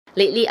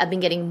Lately, I've been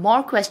getting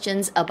more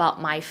questions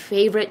about my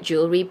favorite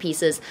jewelry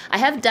pieces. I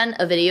have done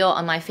a video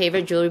on my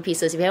favorite jewelry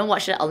pieces. If you haven't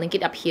watched it, I'll link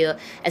it up here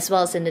as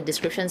well as in the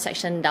description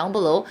section down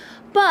below.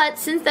 But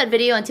since that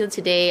video until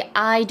today,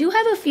 I do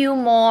have a few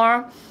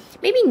more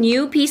maybe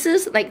new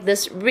pieces like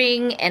this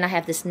ring, and I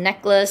have this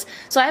necklace.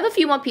 So I have a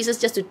few more pieces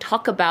just to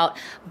talk about,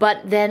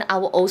 but then I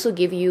will also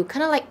give you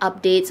kind of like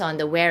updates on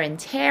the wear and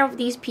tear of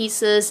these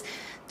pieces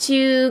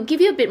to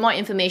give you a bit more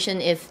information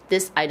if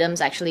this item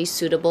is actually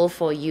suitable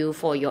for you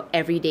for your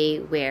everyday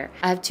wear.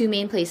 I have two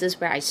main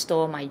places where I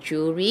store my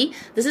jewelry.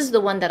 This is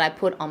the one that I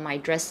put on my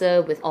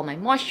dresser with all my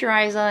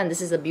moisturizer, and this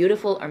is a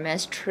beautiful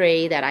Hermes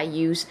tray that I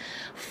use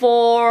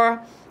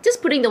for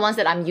just putting the ones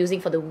that I'm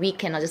using for the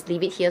week, and I'll just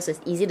leave it here so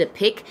it's easy to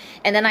pick.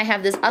 And then I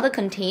have this other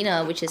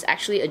container, which is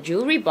actually a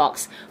jewelry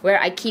box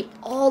where I keep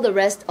all the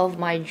rest of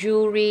my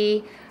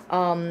jewelry,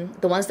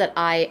 the ones that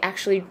I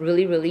actually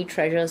really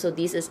treasure. So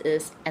this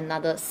is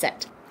another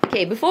set.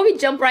 Okay, before we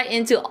jump right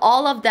into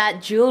all of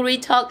that jewelry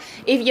talk,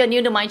 if you're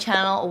new to my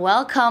channel,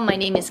 welcome. My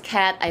name is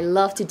Kat. I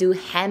love to do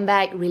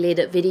handbag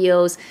related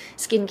videos,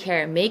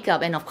 skincare,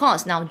 makeup, and of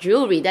course now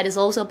jewelry. That is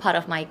also part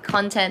of my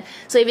content.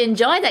 So if you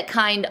enjoy that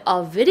kind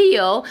of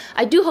video,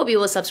 I do hope you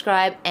will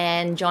subscribe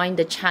and join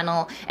the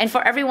channel. And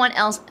for everyone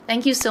else,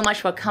 thank you so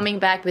much for coming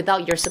back.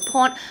 Without your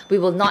support, we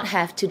will not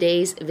have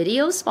today's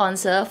video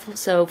sponsor.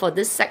 So for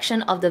this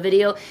section of the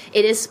video,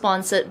 it is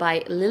sponsored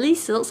by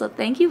Lilysilk. So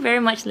thank you very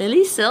much,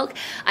 Lilysilk.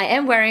 I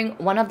am wearing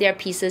one of their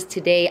pieces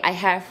today. I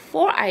have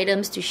 4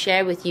 items to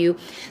share with you.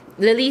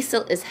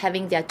 Lilysilk is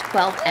having their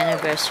 12th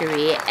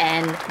anniversary,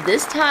 and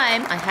this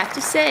time I have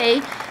to say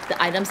the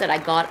items that I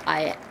got,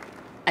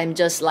 I'm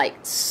just like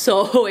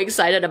so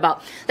excited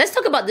about. Let's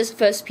talk about this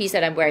first piece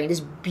that I'm wearing.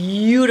 This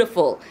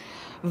beautiful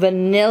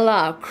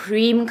vanilla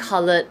cream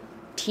colored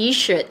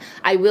t-shirt.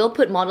 I will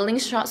put modeling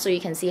shots so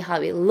you can see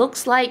how it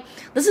looks like.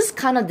 This is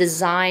kind of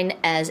designed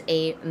as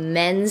a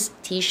men's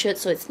t-shirt,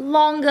 so it's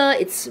longer.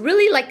 It's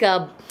really like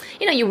a,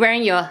 you know, you're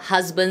wearing your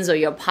husband's or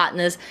your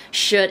partner's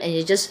shirt and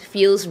it just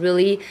feels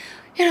really,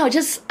 you know,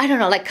 just, I don't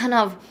know, like kind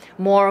of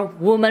more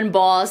woman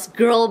boss,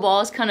 girl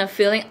boss kind of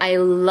feeling. I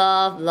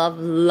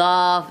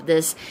love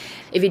this.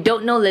 If you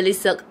don't know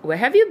Lilysilk, where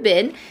have you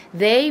been?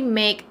 They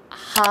make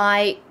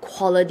high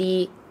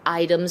quality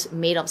items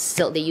made of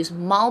silk. They use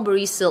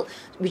mulberry silk,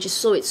 which is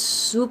so it's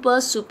super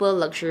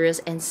luxurious,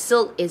 and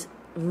silk is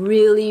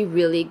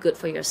really good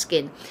for your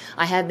skin.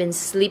 I have been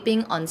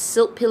sleeping on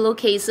silk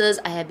pillowcases.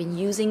 I have been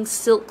using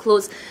silk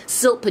clothes,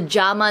 silk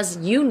pajamas,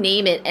 you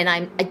name it, and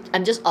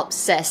I'm just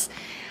obsessed.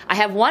 I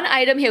have one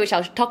item here which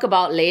I'll talk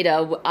about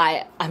later.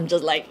 I'm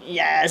just like,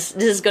 yes,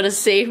 this is gonna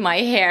save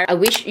my hair. I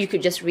wish you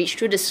could just reach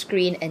through the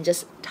screen and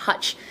just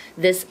touch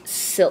this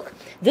silk.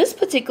 This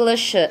particular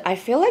shirt, I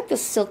feel like the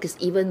silk is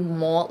even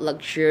more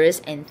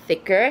luxurious and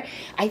thicker.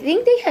 I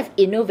think they have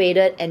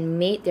innovated and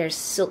made their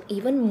silk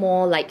even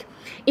more like,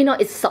 you know,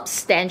 it's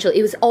substantial.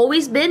 It was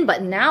always been,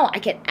 but now I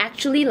can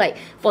actually, like,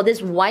 for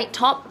this white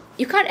top,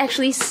 you can't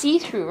actually see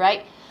through,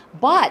 right?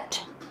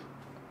 But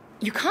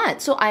you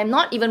can't. So I'm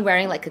not even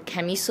wearing like a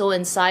camisole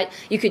inside.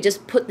 You could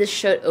just put this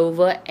shirt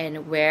over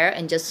and wear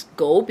and just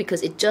go,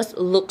 because it just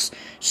looks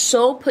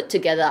so put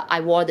together. I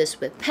wore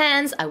this with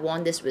pants. I wore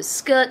this with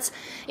skirts.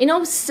 You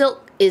know,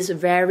 silk is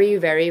very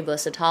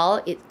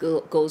versatile. It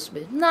goes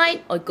with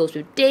night or it goes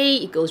with day.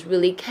 It goes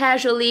really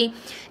casually.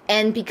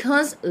 And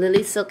because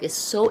Lilysilk is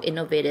so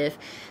innovative,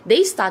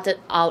 they started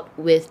out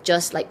with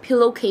just like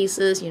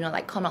pillowcases, you know,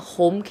 like kind of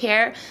home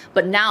care.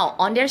 But now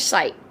on their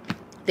site,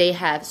 they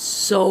have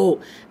so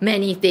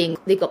many things.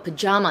 They got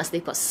pajamas,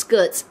 they've got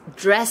skirts,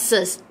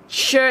 dresses,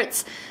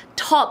 shirts,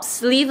 tops,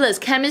 sleeveless,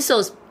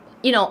 camisoles,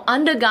 you know,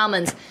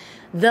 undergarments.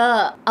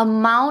 The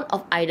amount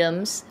of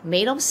items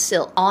made of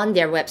silk on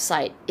their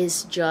website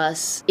is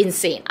just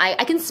insane.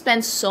 I can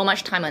spend so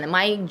much time on it.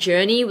 My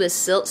journey with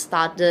silk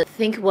started, I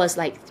think it was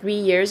like 3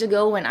 years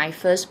ago when I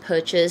first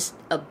purchased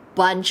a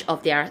bunch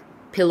of their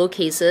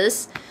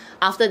pillowcases.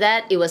 After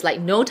that, it was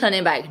like no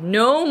turning back,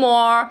 no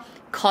more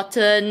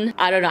cotton,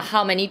 I don't know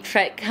how many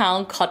thread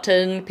count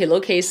cotton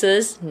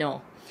pillowcases.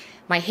 No.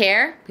 My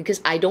hair,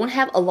 because I don't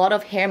have a lot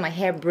of hair, my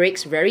hair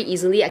breaks very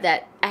easily.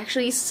 That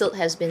actually silk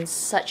has been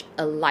such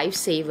a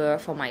lifesaver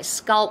for my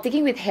scalp.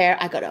 Sticking with hair,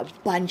 I got a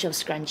bunch of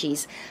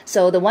scrunchies.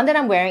 So the one that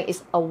I'm wearing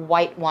is a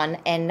white one,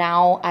 and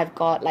now I've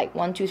got like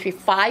 1, 2, 3,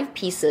 5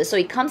 pieces. So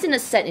it comes in a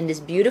set in this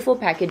beautiful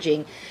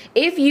packaging.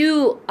 If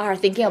you are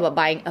thinking about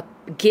buying a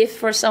gift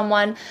for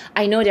someone,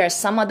 I know there are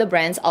some other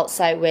brands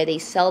outside where they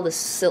sell the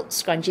silk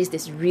scrunchies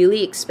that's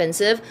really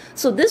expensive.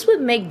 So this would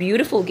make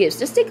beautiful gifts.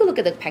 Just take a look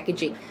at the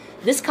packaging.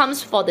 This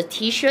comes for the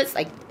t-shirts,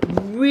 like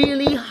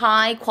really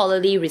high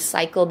quality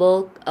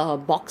recyclable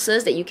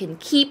boxes that you can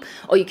keep,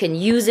 or you can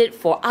use it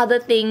for other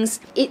things.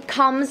 It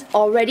comes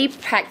already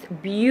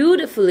packed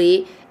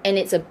beautifully, and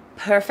it's a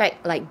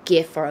perfect like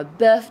gift for a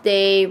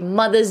birthday,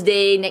 Mother's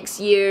Day next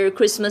year,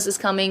 Christmas is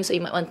coming, so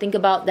you might want to think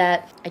about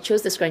that. I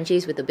chose the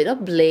scrunchies with a bit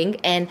of bling,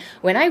 and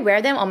when I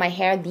wear them on my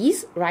hair,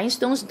 these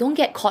rhinestones don't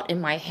get caught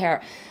in my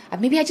hair.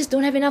 maybe I just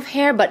don't have enough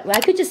hair, but I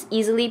could just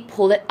easily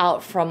pull it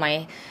out from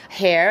my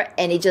hair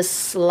and it just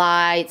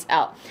slides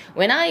out.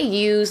 When I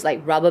use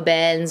like rubber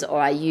bands or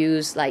I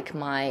use like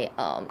my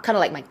kind of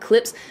like my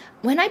clips,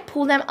 when I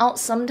pull them out,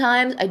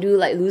 sometimes I do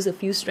like lose a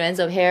few strands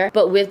of hair,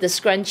 but with the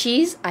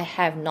scrunchies, I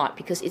have not,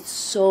 because it's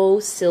so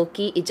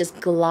silky. It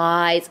just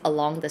glides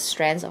along the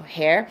strands of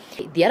hair.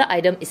 The other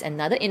item is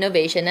another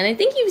innovation, and I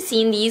think you've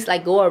seen these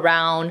like go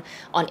around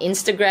on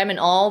Instagram and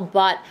all,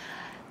 but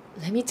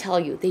let me tell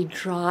you, they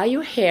dry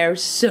your hair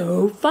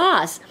so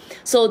fast.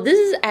 So this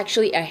is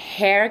actually a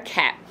hair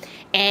cap,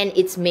 and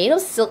it's made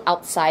of silk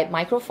outside,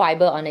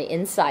 microfiber on the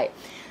inside.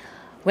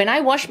 When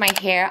I wash my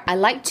hair, I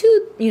like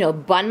to, you know,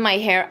 bun my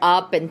hair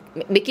up and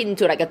make it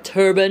into like a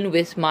turban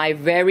with my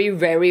very,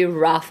 very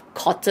rough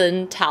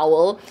cotton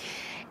towel.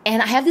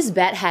 And I have this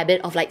bad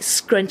habit of like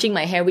scrunching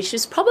my hair, which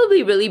is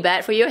probably really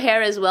bad for your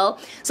hair as well.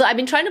 So I've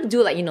been trying to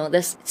do like, you know,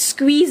 this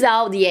squeeze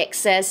out the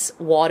excess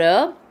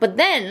water. But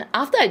then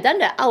after I've done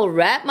that, I'll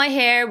wrap my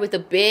hair with a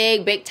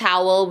big, big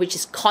towel, which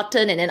is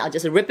cotton, and then I'll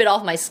just rip it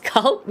off my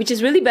scalp, which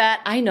is really bad,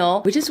 I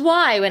know. Which is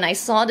why when I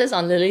saw this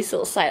on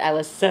Lilysilk's site, I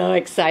was so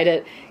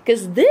excited.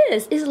 Because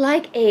this is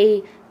like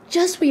a,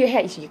 just for your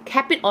hair. You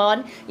cap it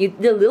on, you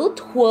the little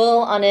twirl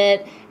on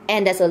it,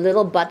 and there's a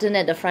little button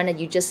at the front and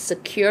you just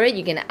secure it.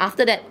 You can,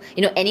 after that,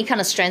 you know, any kind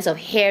of strands of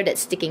hair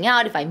that's sticking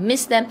out, if I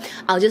miss them,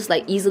 I'll just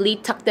like easily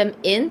tuck them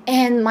in.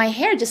 And my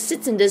hair just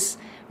sits in this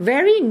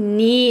very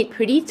neat,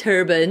 pretty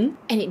turban,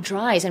 and it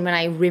dries. And when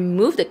I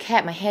remove the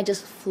cap, my hair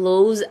just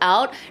flows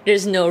out.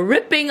 There's no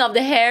ripping of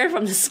the hair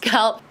from the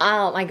scalp.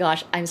 Oh my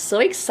gosh, I'm so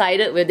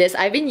excited with this.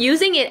 I've been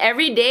using it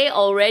every day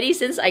already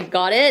since I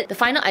got it. The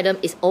final item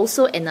is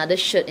also another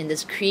shirt in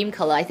this cream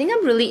color. I think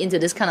I'm really into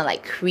this kind of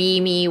like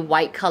creamy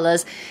white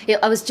colors.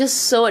 I was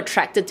just so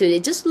attracted to it.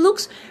 It just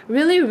looks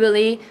really,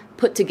 really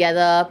put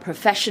together,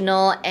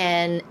 professional,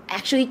 and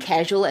actually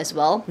casual as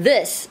well.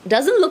 This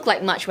doesn't look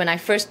like much when I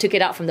first took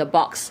it out from the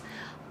box,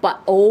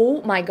 but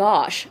oh my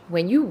gosh,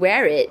 when you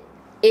wear it,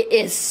 it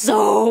is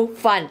so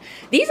fun.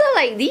 These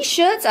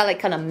shirts are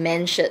like kind of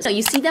men's shirts, so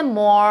you see them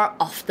more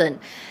often.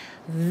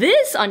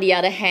 This, on the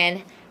other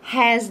hand,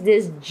 has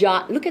this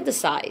giant, look at the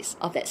size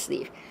of that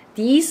sleeve.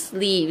 These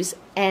sleeves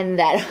and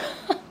that,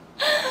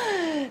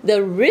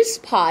 the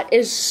wrist part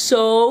is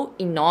so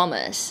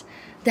enormous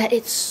that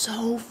it's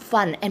so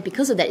fun, and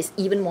because of that, it's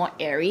even more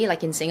airy.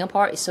 Like in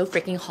Singapore, it's so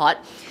freaking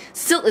hot.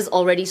 Silk is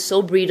already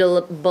so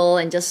breathable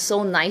and just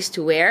so nice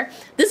to wear.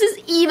 This is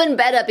even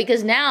better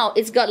because now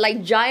it's got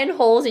like giant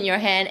holes in your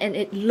hand and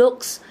it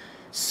looks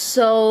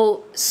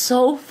so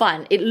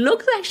fun. It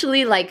looks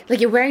actually like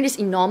you're wearing this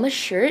enormous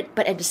shirt,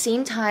 but at the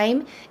same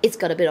time, it's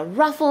got a bit of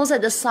ruffles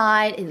at the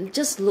side. It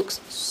just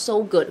looks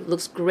so good. It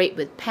looks great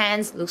with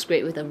pants, looks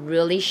great with a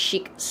really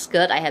chic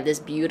skirt. I have this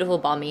beautiful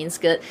Balmain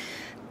skirt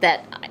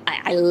that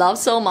I love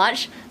so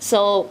much.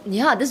 So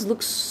yeah, this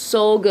looks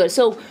so good.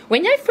 So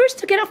when I first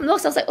took it out from the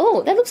box, I was like,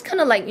 oh, that looks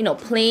kind of like, you know,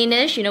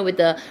 plainish, you know, with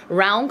the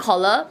round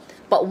collar.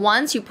 But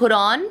once you put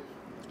on,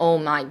 oh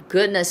my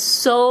goodness,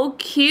 so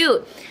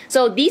cute.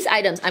 So these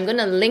items, I'm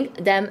gonna link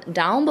them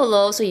down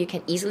below so you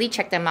can easily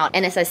check them out.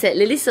 And as I said,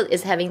 Lilysilk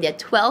is having their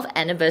 12th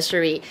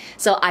anniversary.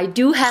 So I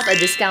do have a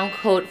discount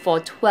code for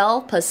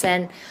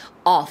 12%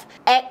 off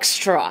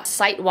extra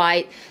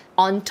site-wide,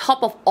 on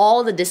top of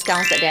all the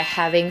discounts that they're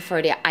having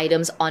for their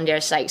items on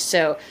their site.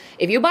 So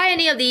if you buy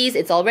any of these,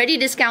 it's already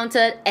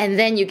discounted, and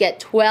then you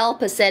get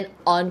 12%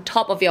 on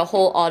top of your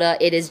whole order.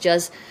 It is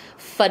just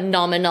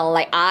phenomenal.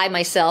 Like, I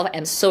myself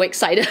am so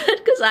excited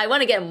because I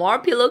want to get more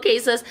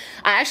pillowcases.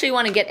 I actually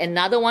want to get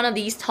another one of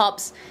these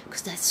tops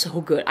because that's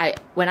so good.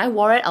 When I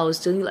wore it, I was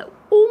still like,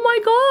 oh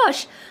my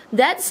gosh,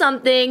 that's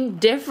something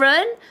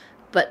different,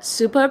 but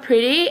super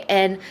pretty.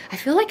 And I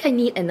feel like I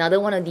need another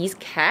one of these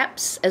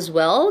caps as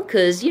well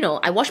because, you know,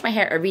 I wash my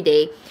hair every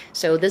day,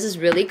 so this is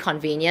really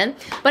convenient.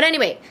 But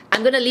anyway,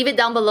 I'm gonna leave it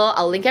down below.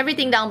 I'll link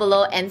everything down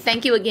below, and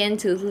thank you again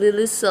to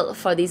Lilysilk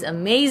for these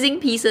amazing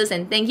pieces,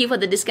 and thank you for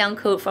the discount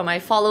code for my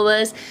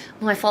followers.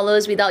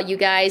 Without you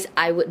guys,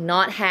 I would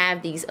not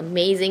have these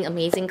amazing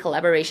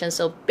collaborations,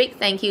 so big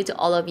thank you to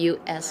all of you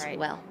as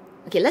well.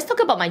 Okay, let's talk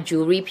about my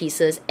jewelry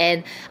pieces,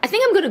 and I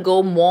think I'm gonna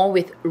go more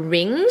with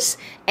rings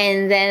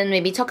and then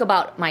maybe talk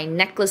about my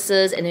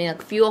necklaces and then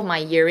a few of my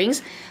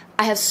earrings.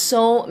 I have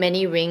so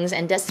many rings,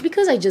 and that's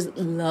because I just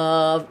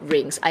love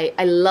rings. I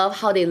love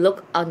how they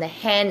look on the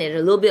hand and a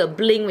little bit of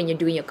bling when you're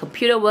doing your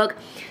computer work.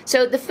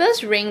 So the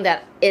first ring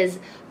that is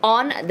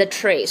on the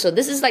tray, so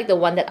this is like the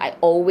one that I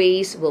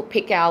always will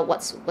pick out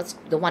what's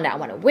the one that I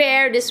want to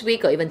wear this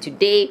week or even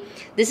today.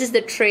 This is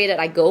the tray that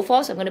I go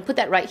for, so I'm going to put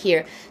that right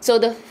here. So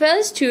the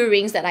first two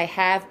rings that I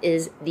have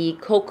is the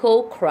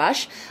Coco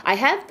Crush. I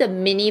have the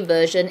mini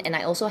version and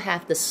I also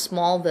have the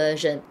small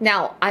version.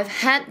 Now, I've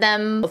had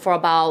them for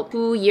about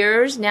 2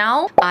 years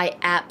now. I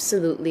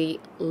absolutely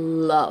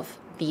love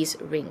these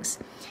rings.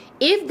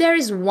 If there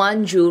is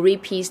one jewelry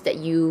piece that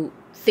you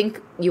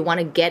think you want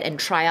to get and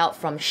try out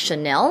from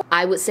Chanel,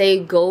 I would say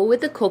go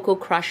with the Coco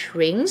Crush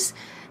rings.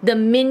 The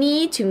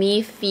mini to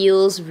me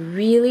feels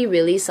really,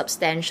 really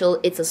substantial.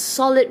 It's a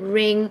solid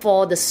ring.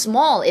 For the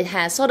small, it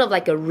has sort of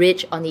like a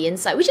ridge on the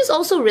inside, which is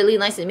also really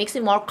nice. It makes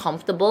it more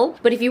comfortable.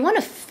 But if you want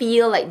to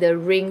feel like the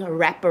ring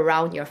wrap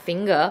around your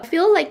finger, I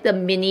feel like the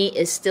mini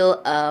is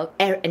still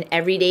an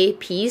everyday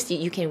piece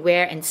you can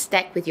wear and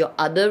stack with your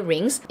other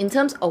rings. In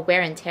terms of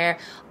wear and tear,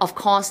 of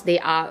course, they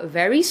are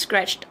very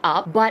scratched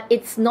up, but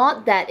it's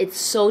not that it's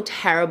so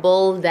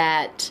terrible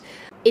that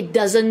it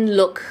doesn't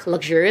look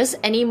luxurious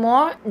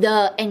anymore.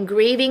 The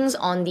engravings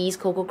on these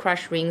Coco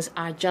Crush rings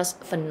are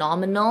just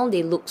phenomenal.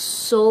 They look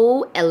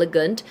so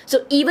elegant.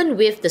 So even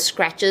with the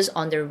scratches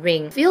on the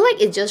ring, I feel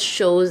like it just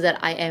shows that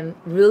I am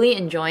really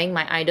enjoying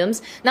my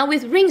items. Now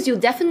with rings, you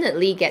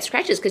definitely get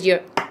scratches because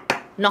you're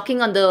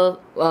knocking on the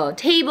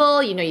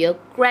table, you know, you're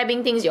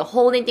grabbing things, you're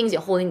holding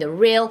the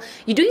rail,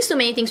 you're doing so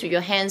many things with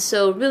your hands,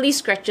 so really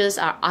scratches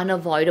are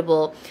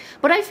unavoidable.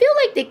 But I feel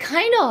like they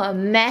kind of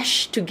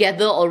mesh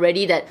together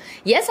already that,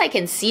 yes, I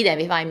can see them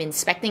if I'm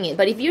inspecting it,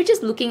 but if you're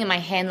just looking at my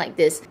hand like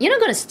this, you're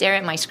not going to stare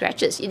at my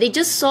scratches. They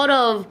just sort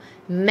of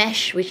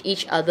mesh with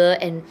each other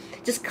and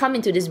just come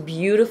into this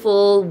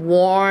beautiful,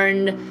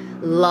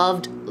 worn,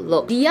 loved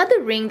look. The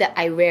other ring that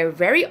I wear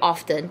very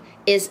often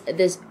is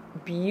this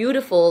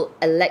beautiful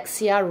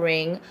Alexia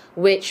ring,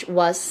 which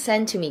was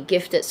sent to me,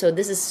 gifted. So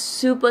this is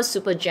super,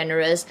 super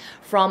generous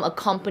from a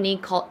company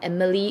called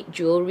EMILI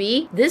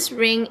Jewelry. This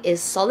ring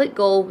is solid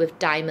gold with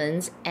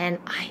diamonds, and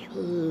I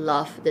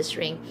love this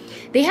ring.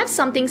 They have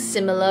something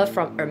similar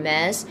from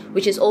Hermes,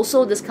 which is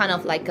also this kind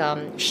of like I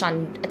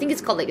think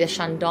it's called like the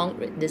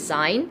Shandong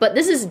design, but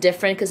this is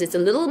different because it's a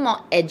little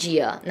more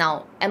edgier.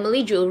 Now,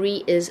 EMILI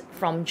Jewelry is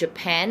from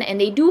Japan, and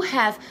they do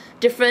have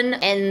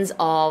different ends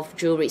of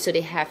jewelry. So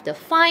they have the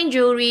fine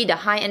jewelry, the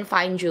high-end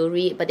fine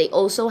jewelry, but they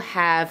also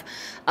have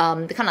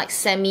the kind of like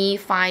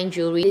semi-fine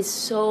jewelry. It's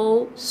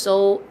so,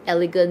 so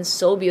elegant,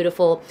 so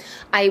beautiful.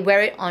 I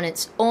wear it on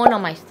its own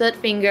on my third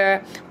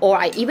finger, or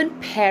I even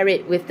pair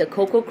it with the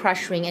Coco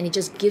Crush ring, and it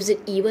just gives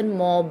it even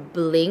more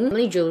bling.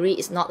 EMILI Jewelry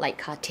is not like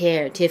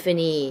Cartier,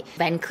 Tiffany,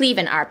 Van Cleef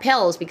and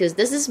Arpels, because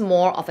this is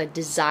more of a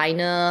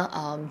designer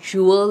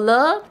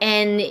jeweler.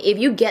 And if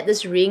you get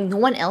this ring, no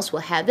one else will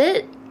have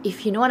it.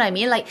 If you know what I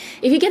mean. Like,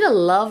 if you get a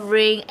love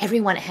ring,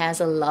 everyone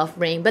has a love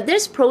ring, but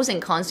there's pros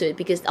and cons to it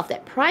because of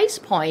that price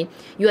point.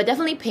 You are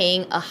definitely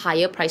paying a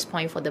higher price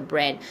point for the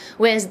brand.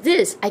 Whereas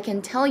this, I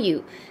can tell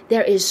you,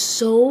 there is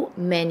so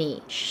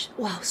many,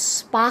 wow,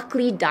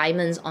 sparkly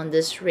diamonds on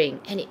this ring,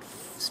 and it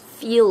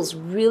feels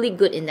really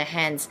good in the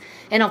hands.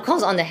 And of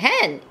course on the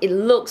hand, it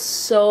looks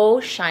so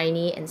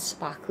shiny and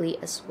sparkly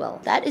as well.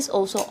 That is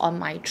also on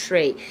my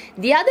tray.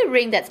 The other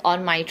ring that's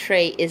on my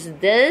tray is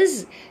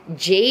this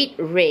Jade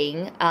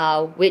ring,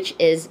 which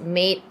is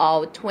made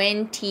of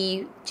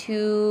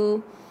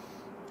 22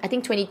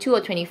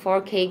 or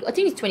 24K. I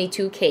think it's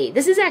 22K.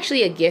 This is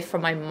actually a gift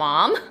from my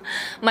mom.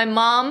 My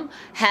mom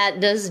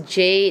had this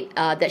jade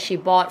that she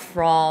bought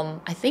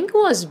from, I think it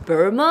was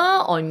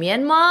Burma or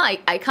Myanmar.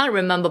 I can't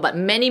remember, but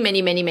many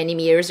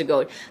years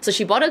ago. So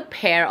she bought a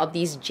pair of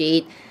these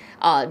jade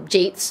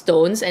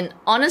stones, and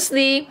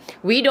honestly,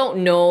 we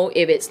don't know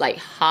if it's like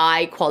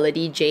high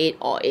quality jade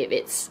or if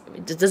it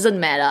doesn't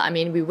matter. I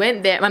mean, we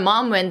went there, my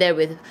mom went there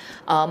with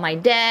my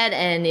dad,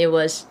 and it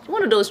was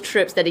one of those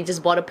trips that they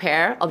just bought a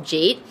pair of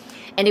jade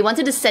and they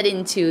wanted to set it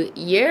into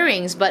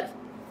earrings, but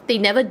they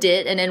never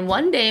did. And then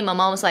one day my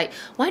mom was like,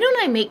 why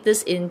don't I make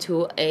this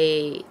into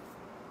a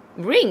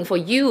ring for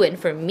you and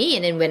for me?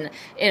 And then when,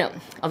 you know,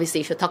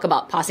 obviously she'll talk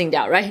about passing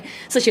down, right?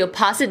 So she'll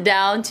pass it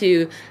down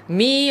to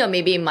me or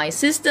maybe my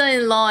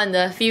sister-in-law in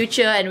the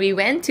future. And we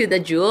went to the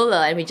jeweler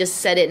and we just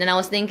set it. And I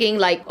was thinking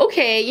like,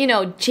 okay, you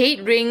know,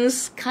 jade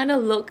rings kind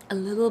of look a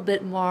little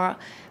bit more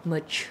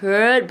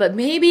matured, but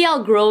maybe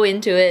I'll grow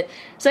into it.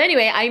 So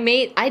anyway,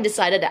 I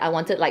decided that I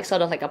wanted like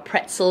sort of like a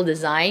pretzel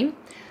design.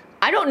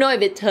 I don't know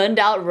if it turned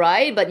out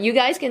right, but you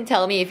guys can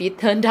tell me if it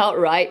turned out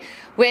right.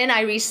 When I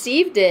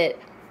received it,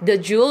 the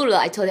jeweler,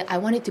 I told him I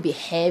want it to be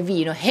heavy,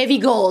 you know, heavy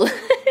gold.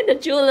 The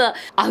jeweler,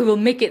 I will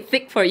make it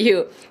thick for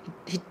you.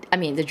 I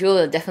mean, the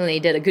jeweler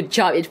definitely did a good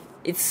job.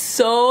 It's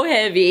so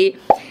heavy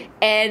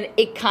and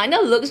it kind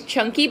of looks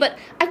chunky, but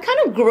I've kind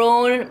of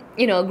grown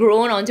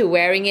onto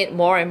wearing it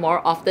more and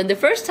more often. The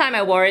first time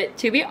I wore it,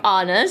 to be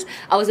honest,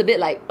 I was a bit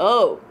like,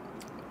 oh,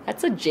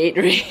 that's a jade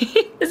ring.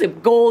 It's a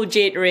gold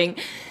jade ring.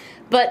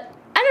 But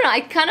I don't know,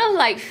 I kind of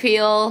like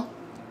feel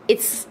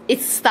it's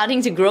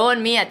starting to grow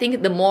on me. I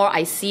think the more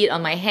I see it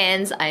on my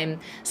hands, I'm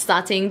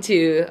starting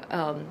to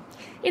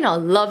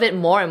love it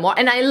more and more.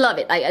 And I love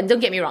it. Don't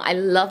get me wrong, I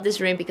love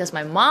this ring because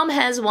my mom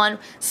has one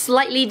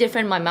slightly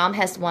different. My mom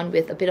has one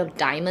with a bit of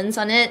diamonds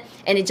on it,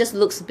 and it just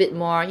looks a bit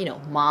more, you know,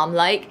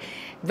 mom-like.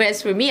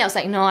 Whereas for me, I was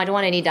like, no, I don't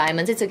want any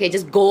diamonds. It's okay,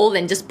 just gold,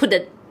 and just put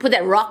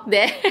that rock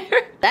there.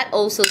 That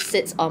also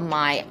sits on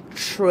my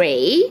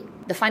tray.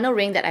 The final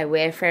ring that I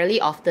wear fairly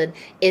often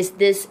is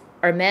this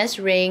Hermes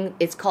ring.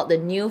 It's called the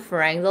New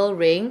Faradole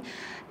ring,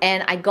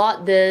 and I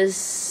got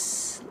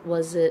this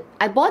was it?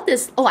 I bought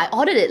this, I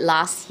ordered it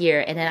last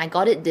year and then I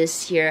got it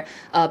this year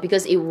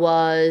because it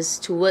was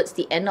towards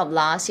the end of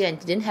last year and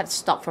didn't have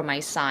stock for my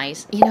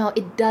size. You know,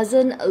 it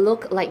doesn't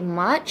look like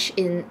much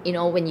in, you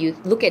know, when you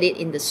look at it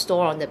in the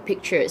store on the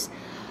pictures,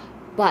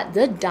 but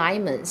the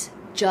diamonds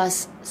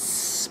just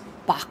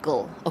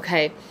sparkle,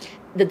 okay?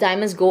 The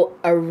diamonds go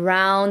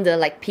around the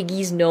like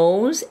piggy's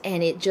nose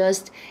and it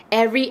just,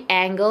 every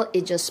angle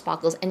it just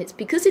sparkles, and it's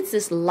because it's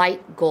this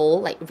light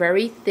gold, like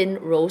very thin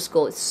rose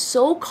gold. It's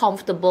so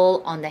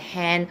comfortable on the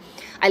hand.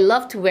 I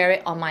love to wear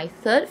it on my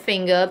third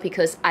finger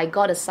because I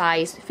got a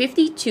size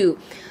 52.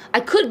 I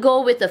could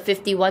go with the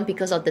 51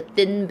 because of the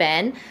thin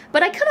band,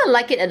 but I kind of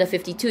like it at a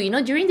 52. You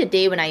know, during the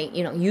day when I,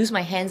 you know, use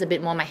my hands a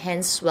bit more, my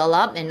hands swell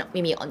up, and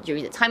maybe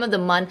during the time of the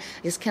month,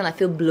 I just kind of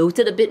feel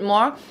bloated a bit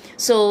more.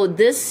 So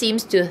this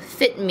seems to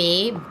fit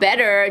me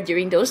better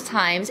during those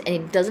times, and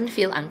it doesn't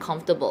feel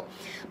uncomfortable.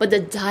 But the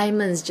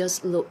diamonds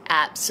just look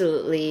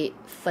absolutely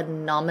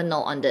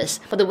phenomenal on this.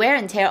 For the wear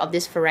and tear of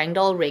this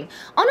Faradole ring,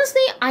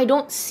 honestly, I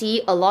don't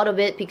see a lot of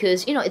it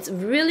because, you know, it's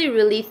really,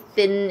 really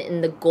thin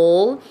in the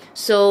gold.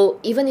 So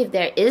even if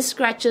there is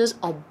scratches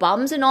or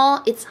bumps and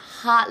all, it's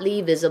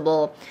hardly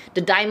visible.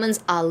 The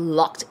diamonds are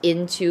locked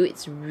into,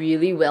 it's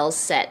really well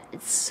set.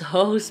 It's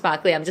so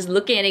sparkly. I'm just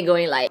looking at it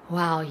going like,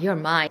 wow, you're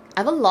mine. I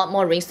have a lot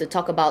more rings to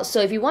talk about.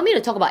 So if you want me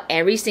to talk about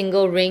every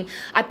single ring,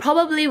 I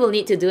probably will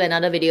need to do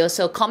another video.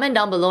 So comment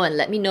down below and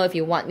let me know if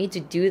you want me to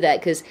do that,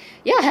 because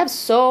yeah, I have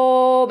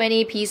so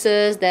many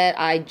pieces that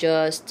I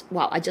just,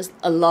 wow, I just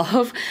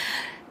love.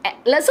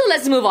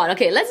 Let's move on.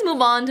 Okay, let's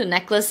move on to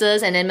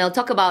necklaces, and then we'll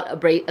talk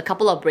about a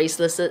couple of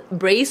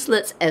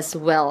bracelets as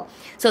well.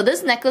 So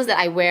this necklace that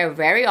I wear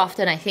very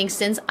often, I think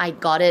since I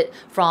got it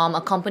from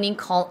a company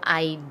called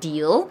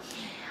IDYL,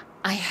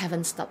 I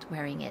haven't stopped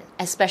wearing it,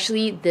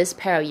 especially this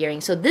pair of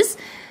earrings. So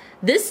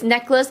this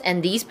necklace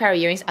and these pair of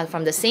earrings are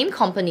from the same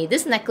company.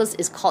 This necklace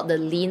is called the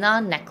Lena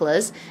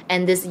necklace,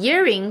 and this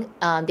earring,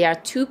 there are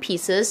two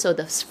pieces. So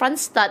the front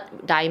stud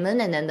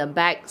diamond and then the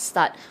back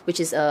stud, which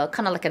is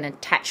kind of like an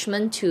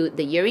attachment to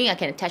the earring. I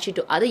can attach it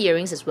to other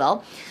earrings as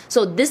well.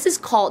 So this is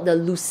called the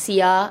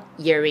Lucia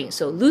earring.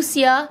 So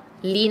Lucia,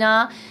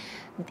 Lena,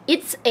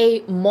 it's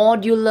a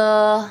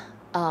modular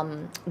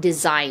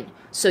design.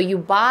 So you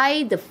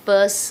buy the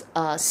first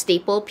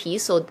staple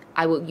piece, so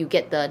you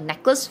get the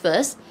necklace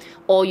first,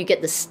 or you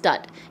get the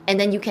stud, and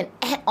then you can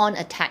add on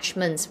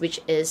attachments, which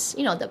is,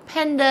 you know, the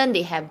pendant.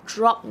 They have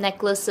drop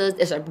necklaces,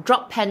 there's a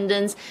drop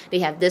pendants. They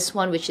have this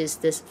one, which is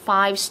this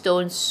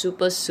 5-stone,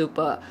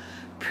 super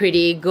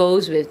pretty,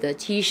 goes with the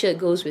t-shirt,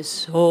 goes with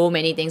so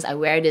many things. I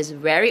wear this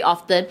very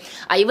often.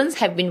 I even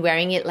have been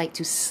wearing it like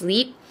to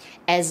sleep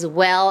as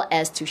well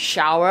as to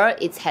shower.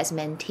 It has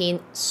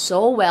maintained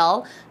so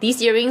well. These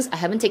earrings, I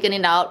haven't taken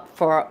it out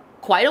for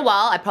quite a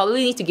while. I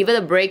probably need to give it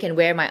a break and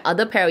wear my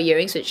other pair of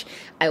earrings, which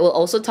I will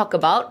also talk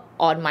about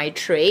on my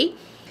tray.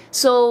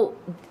 So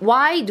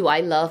why do I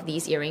love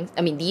these earrings?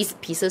 I mean, these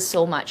pieces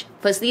so much.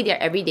 Firstly, they're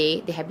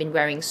everyday. They have been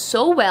wearing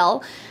so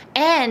well,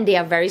 and they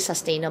are very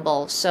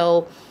sustainable.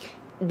 So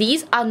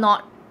these are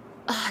not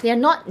they're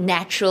not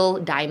natural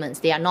diamonds.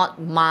 They are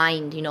not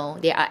mined, you know.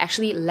 They are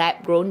actually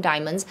lab-grown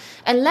diamonds.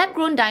 And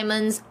lab-grown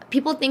diamonds,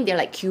 people think they're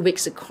like cubic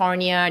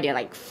zirconia, they're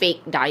like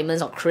fake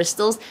diamonds or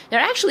crystals. They're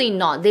actually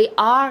not. They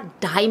are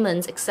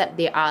diamonds, except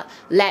they are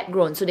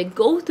lab-grown. So they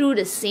go through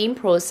the same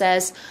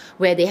process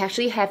where they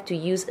actually have to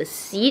use a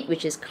seed,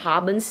 which is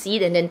carbon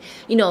seed, and then,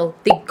 you know,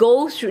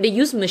 they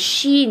use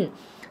machine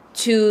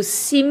to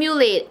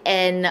simulate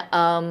and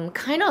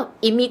kind of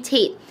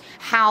imitate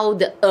how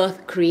the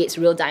earth creates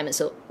real diamonds.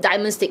 So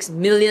diamonds takes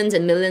millions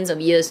and millions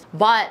of years,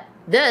 but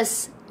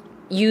this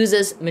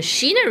uses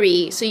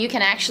machinery, so you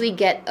can actually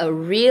get a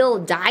real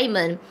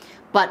diamond,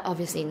 but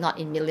obviously not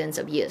in millions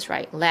of years,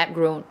 right? Lab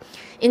grown.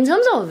 In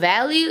terms of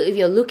value, if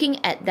you're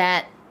looking at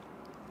that,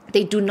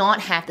 they do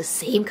not have the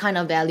same kind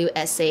of value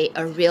as, say,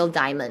 a real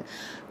diamond.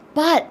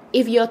 But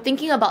if you're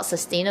thinking about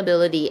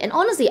sustainability, and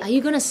honestly, are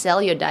you going to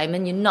sell your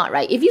diamond? You're not,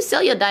 right? If you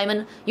sell your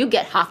diamond, you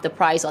get half the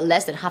price or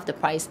less than half the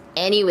price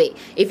anyway.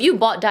 If you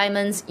bought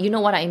diamonds, you know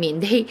what I mean.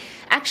 They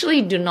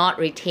actually do not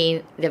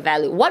retain the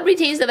value. What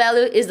retains the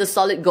value is the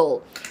solid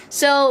gold.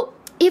 So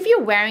if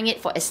you're wearing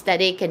it for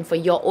aesthetic and for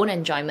your own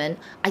enjoyment,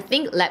 I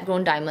think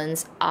lab-grown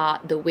diamonds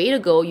are the way to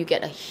go. You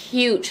get a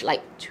huge,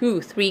 like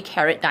 2-3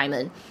 carat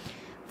diamond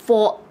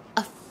for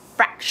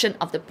fraction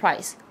of the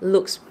price.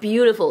 Looks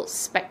beautiful,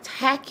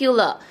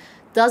 spectacular,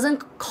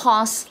 doesn't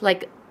cost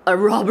like a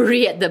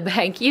robbery at the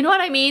bank. You know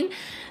what I mean?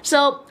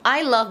 So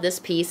I love this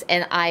piece,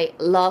 and I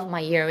love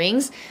my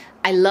earrings.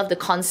 I love the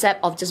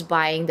concept of just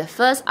buying the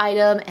first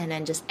item and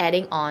then just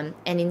adding on.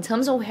 And in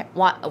terms of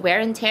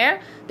wear and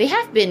tear, they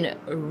have been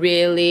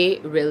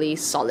really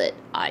solid.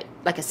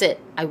 Like I said,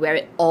 I wear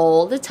it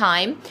all the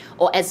time,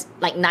 or as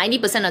like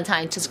 90% of the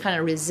time, just kind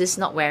of resist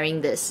not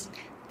wearing this.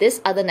 This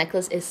other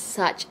necklace is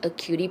such a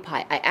cutie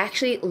pie. I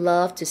actually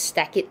love to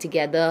stack it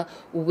together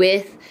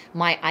with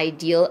my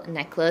IDYL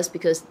necklace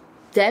because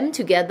them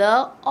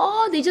together,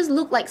 oh, they just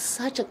look like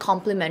such a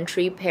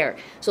complementary pair.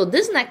 So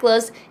this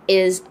necklace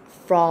is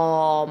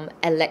from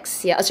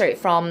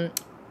from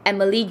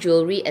EMILI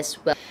jewelry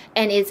as well.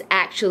 And it's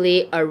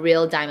actually a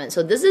real diamond.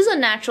 So this is a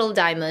natural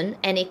diamond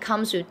and it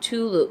comes with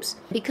 2 loops.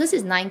 Because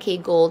it's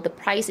 9K gold, the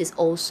price is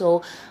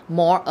also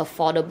more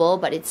affordable,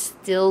 but it's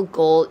still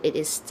gold. It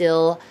is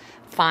still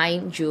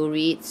fine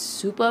jewelry. It's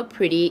super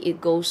pretty.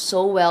 It goes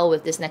so well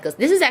with this necklace.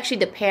 This is actually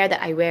the pair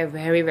that I wear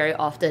very, very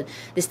often.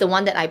 This is the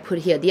one that I put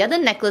here. The other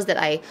necklace that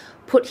I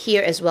put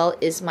here as well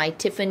is my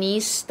Tiffany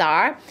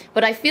star,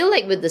 but I feel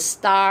like with the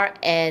star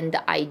and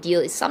the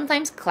IDYL, it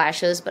sometimes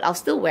clashes, but I'll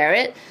still wear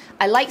it.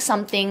 I like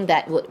something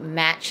that would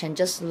match and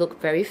just look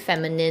very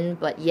feminine,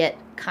 but yet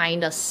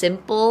kind of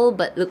simple,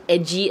 but look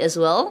edgy as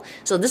well.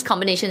 So this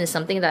combination is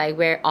something that I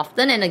wear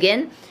often, and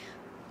again,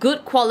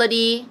 good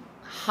quality,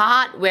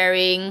 hard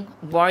wearing,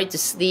 wear it to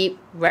sleep,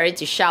 wear it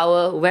to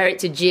shower, wear it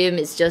to gym.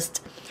 It's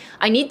just,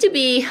 I need to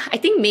be, I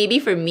think maybe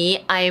for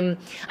me, I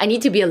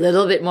need to be a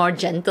little bit more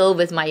gentle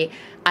with my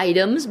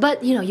items,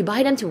 but you know, you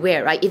buy them to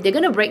wear, right? If they're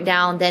gonna break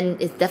down, then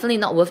it's definitely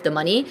not worth the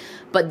money.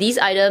 But these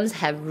items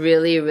have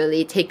really,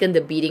 really taken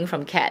the beating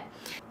from Kat.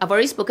 I've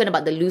already spoken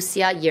about the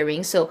Lucia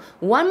earrings, so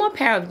one more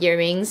pair of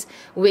earrings,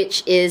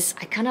 which is,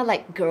 I kind of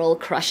like girl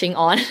crushing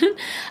on,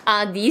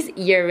 are these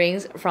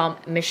earrings from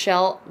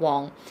Michelle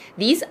Wong.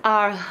 These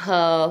are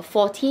her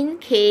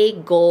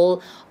 14K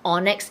gold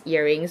onyx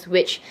earrings,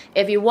 which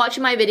if you watch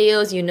my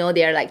videos, you know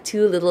they're like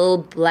 2 little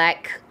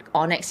black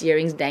onyx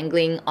earrings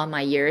dangling on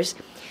my ears.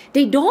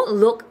 They don't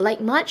look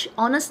like much,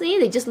 honestly.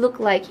 They just look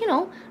like, you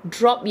know,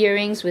 drop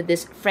earrings with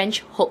this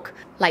French hook.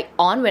 Like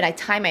on when I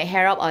tie my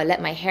hair up or I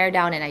let my hair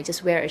down and I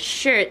just wear a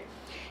shirt.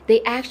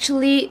 They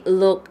actually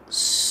look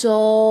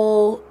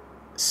so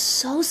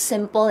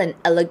simple and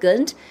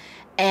elegant,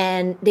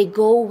 and they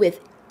go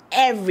with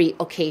every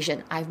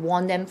occasion. I've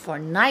worn them for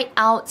night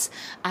outs.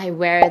 I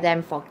wear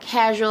them for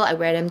casual. I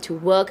wear them to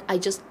work. I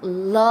just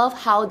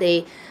love how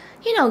they,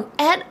 you know,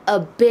 add a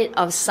bit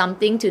of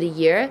something to the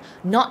ear,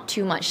 not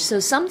too much. So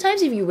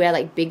sometimes if you wear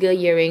like bigger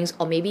earrings,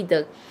 or maybe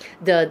the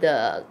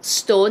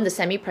stone, the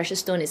semi-precious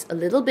stone is a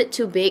little bit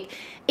too big,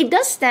 it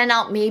does stand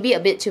out maybe a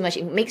bit too much.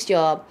 It makes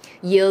your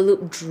ear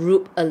loop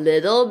droop a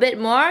little bit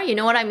more, you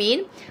know what I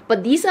mean?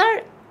 But these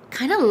are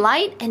kind of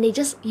light and they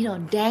just, you know,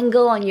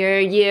 dangle on your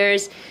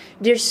ears.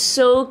 They're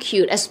so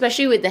cute,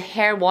 especially with the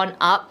hair worn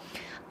up.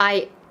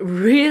 I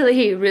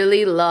really,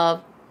 really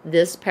love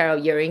this pair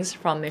of earrings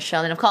from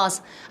Michelle, and of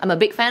course I'm a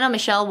big fan of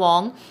Michelle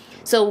Wong,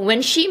 so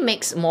when she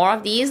makes more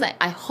of these, like,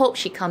 I hope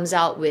she comes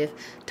out with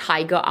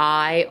tiger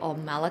eye or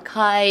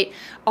malachite,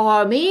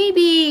 or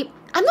maybe,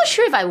 I'm not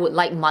sure if I would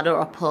like mother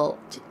of pearl,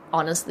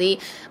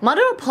 honestly.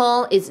 Mother of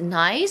pearl is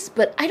nice,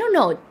 but I don't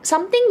know,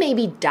 something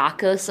maybe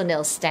darker so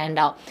they'll stand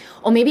out,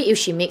 or maybe if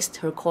she makes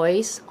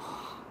turquoise,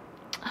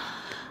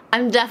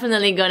 I'm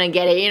definitely gonna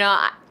get it. You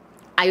know,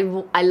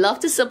 I love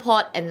to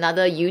support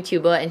another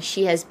YouTuber, and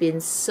she has been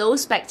so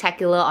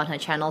spectacular on her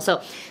channel.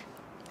 So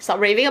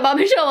stop raving about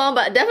Michelle Wong,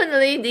 but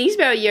definitely these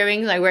pair of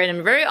earrings, I wear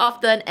them very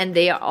often and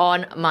they are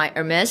on my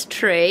Hermes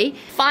tray.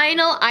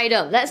 Final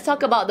item, let's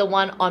talk about the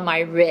one on my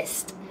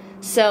wrist.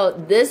 So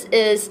this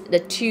is the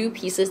 2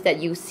 pieces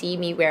that you see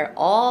me wear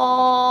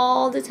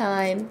all the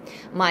time.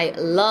 My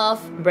love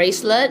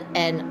bracelet,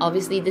 and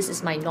obviously this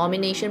is my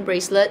nomination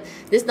bracelet.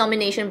 This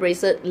nomination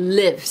bracelet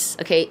lives,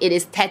 okay? It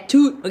is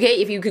tattooed,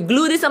 okay? If you could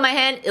glue this on my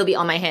hand, it'll be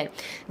on my hand.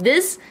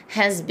 This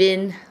has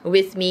been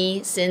with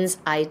me since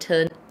I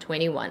turned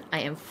 21. I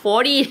am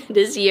 40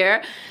 this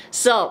year,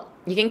 so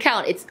you can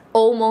count, it's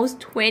almost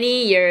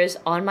 20 years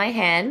on my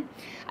hand.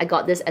 I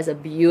got this as a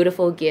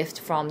beautiful gift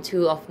from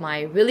 2 of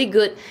my really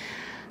good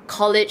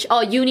college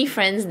or uni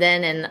friends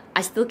then, and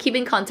I still keep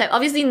in contact.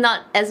 Obviously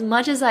not as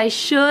much as I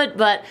should,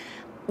 but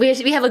we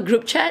have a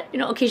group chat, you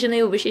know,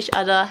 occasionally we wish each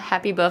other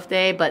happy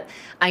birthday, but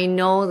I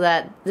know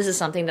that this is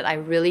something that I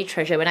really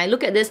treasure. When I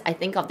look at this, I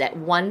think of that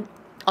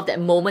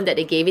moment that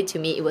they gave it to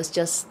me. It was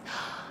just,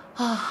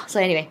 so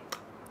anyway,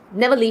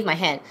 never leave my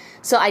hand.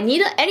 So I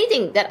need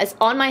anything that is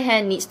on my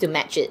hand needs to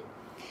match it.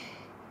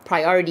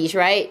 Priorities,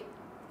 right?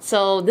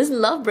 So this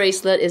love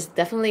bracelet is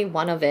definitely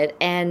one of it,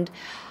 and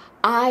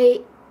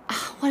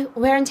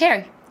wear and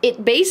tear.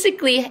 It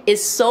basically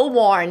is so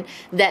worn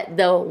that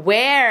the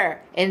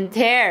wear and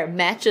tear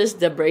matches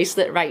the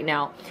bracelet right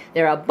now.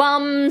 There are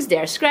bumps,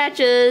 there are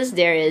scratches,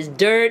 there is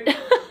dirt,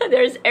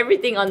 there's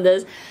everything on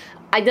this.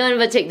 I don't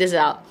even take this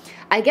out.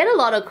 I get a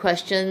lot of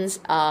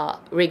questions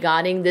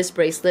regarding this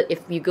bracelet.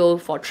 If you go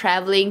for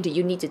traveling, do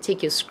you need to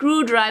take your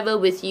screwdriver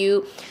with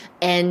you?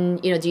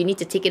 And you know, do you need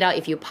to take it out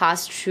if you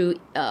pass through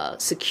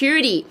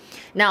security?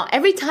 Now,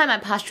 every time I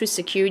pass through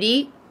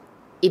security,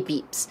 it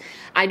beeps.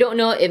 I don't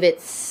know if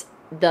it's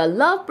the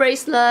love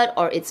bracelet,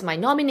 or it's my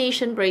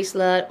nomination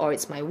bracelet, or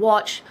it's my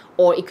watch,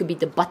 or it could be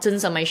the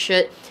buttons on my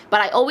shirt,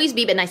 but I always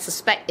beep, and I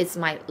suspect it's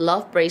my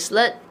love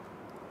bracelet.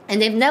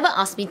 And they've never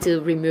asked me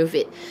to remove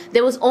it.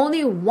 There was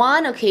only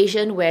one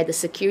occasion where the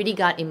security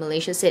guard in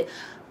Malaysia said,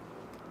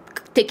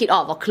 take it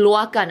off, or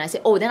keluarkan. I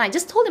said, oh, then I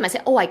just told him, I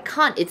said, oh, I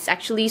can't, it's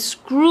actually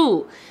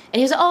screw.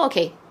 And he said, oh,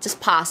 okay,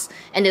 just pass.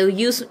 And they'll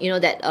use, you know,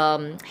 that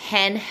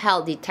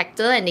handheld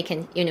detector, and they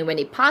can, you know, when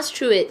they pass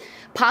through it,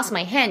 past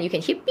my hand, you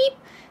can hear beep,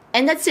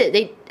 And that's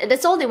it.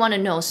 That's all they want to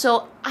know.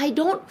 So I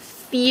don't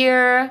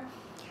fear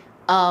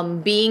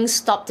being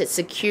stopped at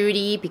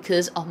security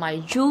because of my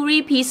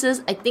jewelry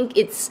pieces. I think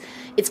it's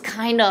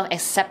kind of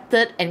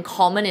accepted and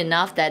common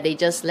enough that they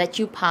just let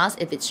you pass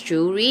if it's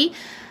jewelry.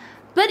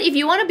 But if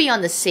you want to be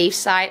on the safe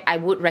side, I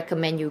would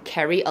recommend you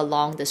carry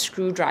along the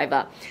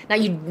screwdriver. Now,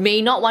 you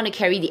may not want to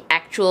carry the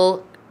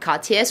actual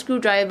Cartier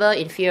screwdriver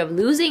in fear of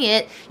losing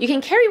it. You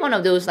can carry one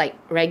of those like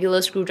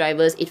regular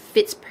screwdrivers. It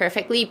fits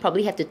perfectly. You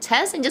probably have to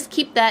test and just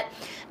keep that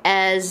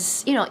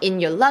as, you know, in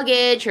your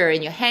luggage or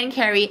in your hand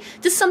carry.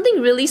 Just something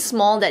really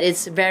small that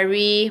is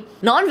very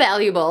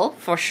non-valuable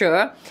for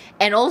sure.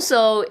 And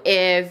also,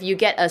 if you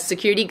get a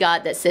security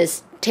guard that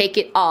says take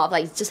it off,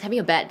 like just having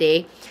a bad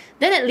day,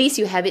 then at least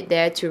you have it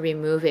there to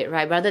remove it,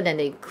 right? Rather than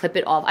they clip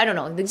it off. I don't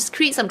know, they just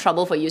create some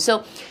trouble for you.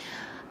 So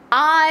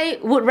I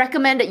would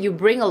recommend that you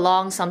bring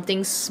along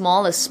something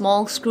small, a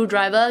small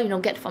screwdriver, you know,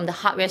 get from the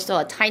hardware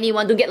store, a tiny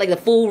one. Don't get like the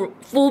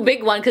full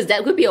big one because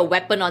that could be a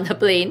weapon on the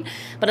plane.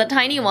 But a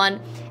tiny one,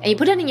 and you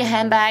put it in your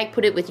handbag,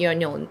 put it with your,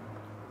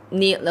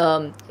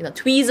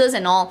 tweezers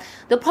and all.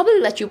 They'll probably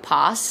let you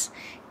pass.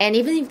 And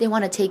even if they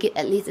want to take it,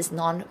 at least it's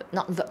not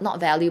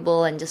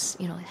valuable, and just,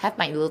 you know, have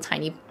my little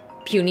tiny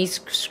puny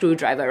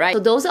screwdriver, right? So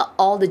those are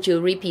all the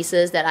jewelry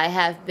pieces that I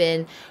have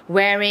been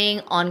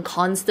wearing on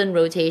constant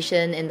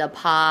rotation in the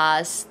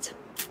past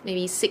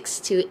maybe 6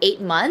 to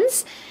 8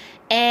 months,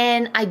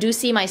 and I do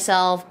see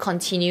myself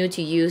continue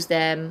to use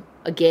them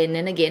again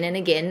and again and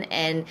again.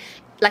 And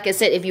like I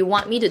said, if you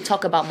want me to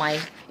talk about my,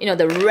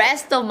 the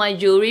rest of my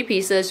jewelry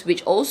pieces,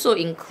 which also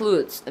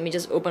includes, let me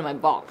just open my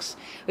box,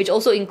 which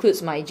also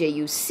includes my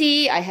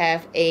JUC. I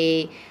have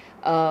a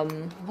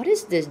what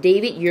is this?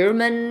 David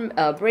Yurman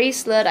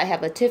bracelet. I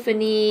have a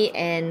Tiffany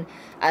and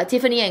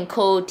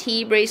Co.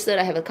 T bracelet.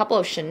 I have a couple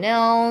of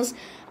Chanel's.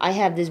 I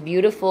have this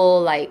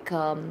beautiful like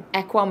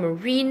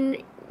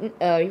aquamarine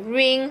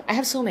ring. I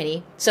have so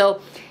many. So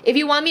if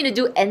you want me to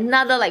do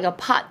another like a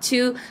part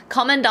 2,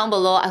 comment down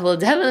below. I will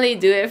definitely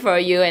do it for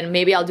you, and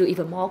maybe I'll do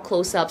even more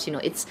close-ups.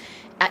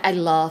 I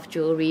love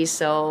jewelry,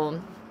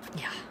 so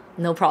yeah,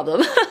 no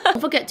problem.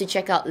 Don't forget to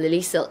check out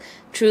Lilysilk.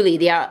 Truly,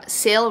 their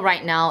sale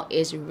right now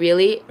is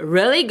really,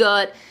 really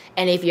good.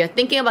 And if you're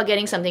thinking about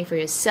getting something for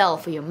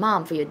yourself, for your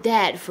mom, for your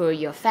dad, for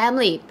your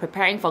family,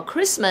 preparing for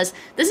Christmas,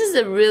 this is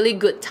a really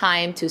good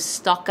time to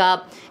stock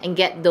up and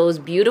get those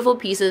beautiful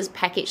pieces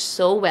packaged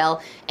so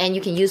well. And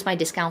you can use my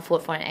discount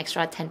code for an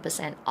extra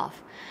 10%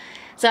 off.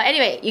 So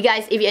anyway, you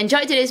guys, if you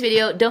enjoyed today's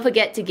video, don't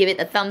forget to give it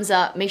a thumbs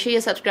up. Make sure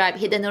you subscribe,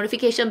 hit the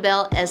notification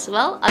bell as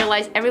well.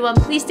 Otherwise, everyone,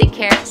 please take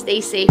care,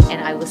 stay safe,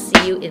 and I will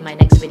see you in my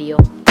next video.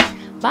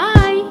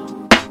 Bye!